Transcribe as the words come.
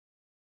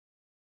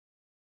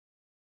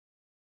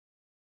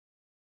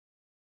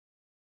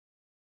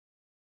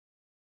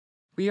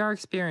We are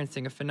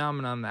experiencing a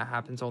phenomenon that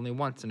happens only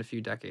once in a few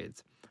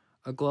decades,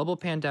 a global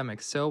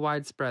pandemic so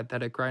widespread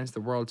that it grinds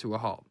the world to a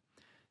halt.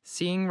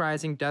 Seeing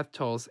rising death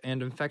tolls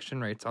and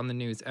infection rates on the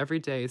news every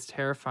day is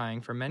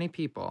terrifying for many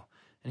people,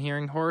 and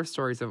hearing horror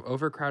stories of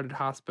overcrowded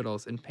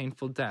hospitals and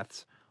painful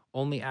deaths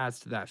only adds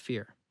to that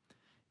fear.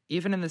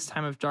 Even in this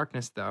time of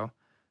darkness, though,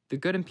 the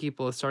good in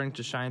people is starting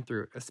to shine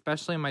through,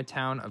 especially in my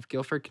town of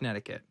Guilford,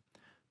 Connecticut.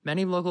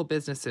 Many local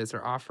businesses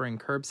are offering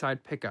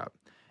curbside pickup,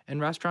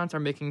 and restaurants are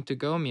making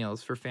to-go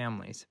meals for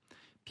families.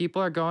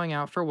 People are going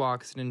out for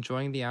walks and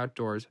enjoying the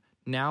outdoors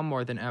now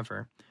more than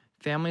ever.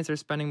 Families are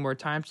spending more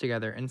time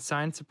together, and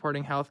signs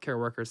supporting healthcare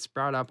workers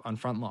sprout up on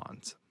front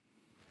lawns.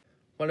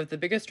 One of the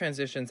biggest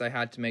transitions I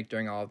had to make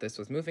during all of this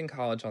was moving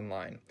college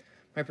online.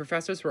 My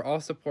professors were all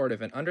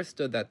supportive and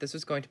understood that this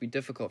was going to be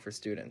difficult for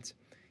students.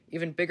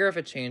 Even bigger of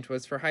a change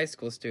was for high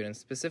school students,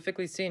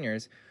 specifically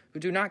seniors, who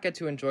do not get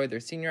to enjoy their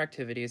senior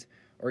activities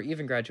or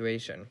even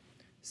graduation.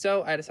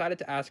 So I decided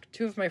to ask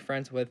two of my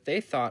friends what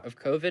they thought of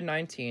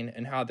COVID-19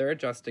 and how they're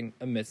adjusting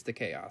amidst the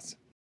chaos.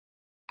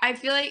 I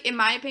feel like, in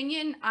my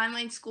opinion,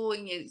 online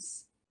schooling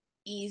is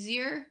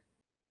easier.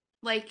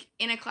 Like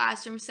in a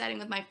classroom setting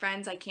with my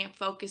friends, I can't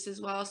focus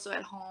as well. So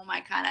at home,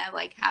 I kind of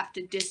like have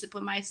to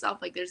discipline myself.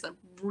 Like there's a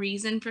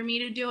reason for me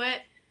to do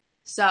it.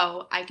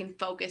 So I can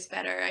focus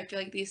better. I feel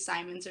like the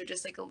assignments are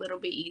just like a little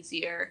bit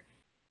easier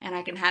and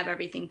I can have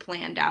everything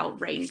planned out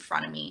right in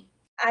front of me.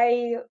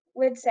 I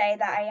would say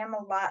that I am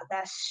a lot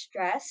less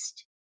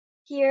stressed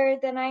here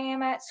than I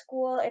am at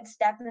school. It's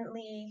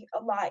definitely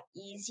a lot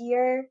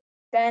easier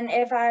than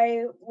if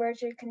I were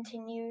to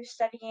continue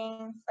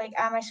studying like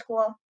at my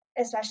school,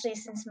 especially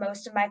since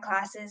most of my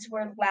classes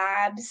were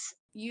labs.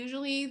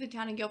 Usually the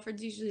town of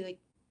Guilford's usually like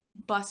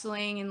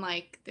bustling and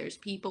like there's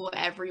people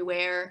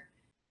everywhere,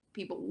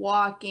 people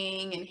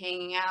walking and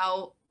hanging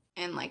out,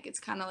 and like it's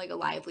kind of like a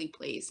lively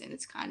place, and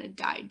it's kind of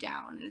died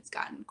down and it's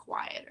gotten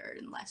quieter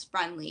and less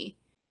friendly,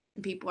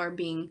 and people are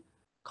being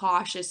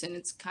cautious, and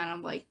it's kind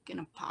of like an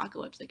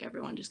apocalypse, like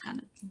everyone just kind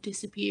of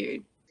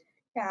disappeared.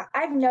 Yeah,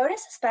 I've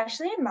noticed,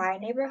 especially in my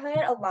neighborhood,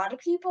 a lot of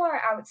people are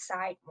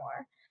outside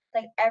more.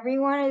 Like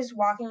everyone is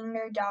walking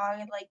their dog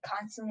like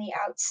constantly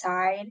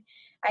outside.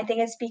 I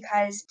think it's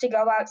because to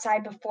go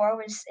outside before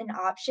was an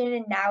option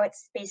and now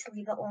it's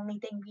basically the only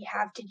thing we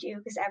have to do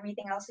because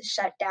everything else is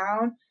shut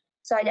down.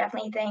 So I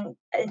definitely think,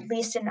 at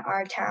least in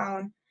our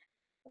town,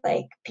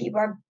 like people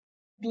are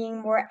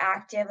being more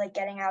active, like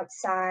getting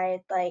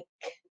outside, like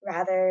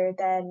rather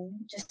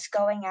than just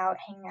going out,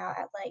 hanging out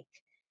at like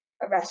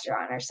a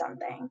restaurant or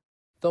something.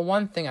 The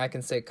one thing I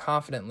can say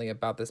confidently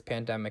about this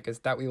pandemic is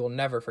that we will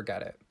never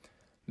forget it.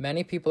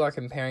 Many people are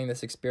comparing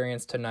this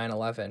experience to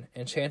 9/11,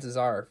 and chances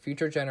are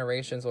future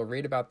generations will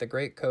read about the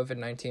great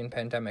COVID-19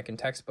 pandemic in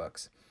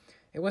textbooks.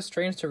 It was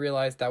strange to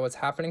realize that what's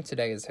happening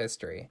today is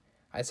history.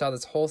 I saw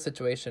this whole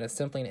situation as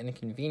simply an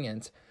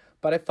inconvenience,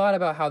 but I thought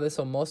about how this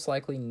will most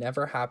likely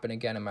never happen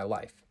again in my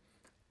life.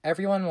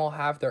 Everyone will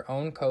have their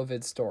own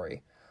COVID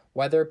story,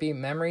 whether it be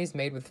memories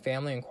made with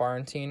family in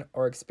quarantine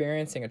or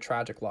experiencing a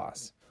tragic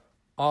loss.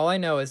 All I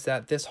know is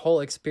that this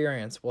whole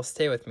experience will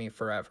stay with me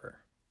forever.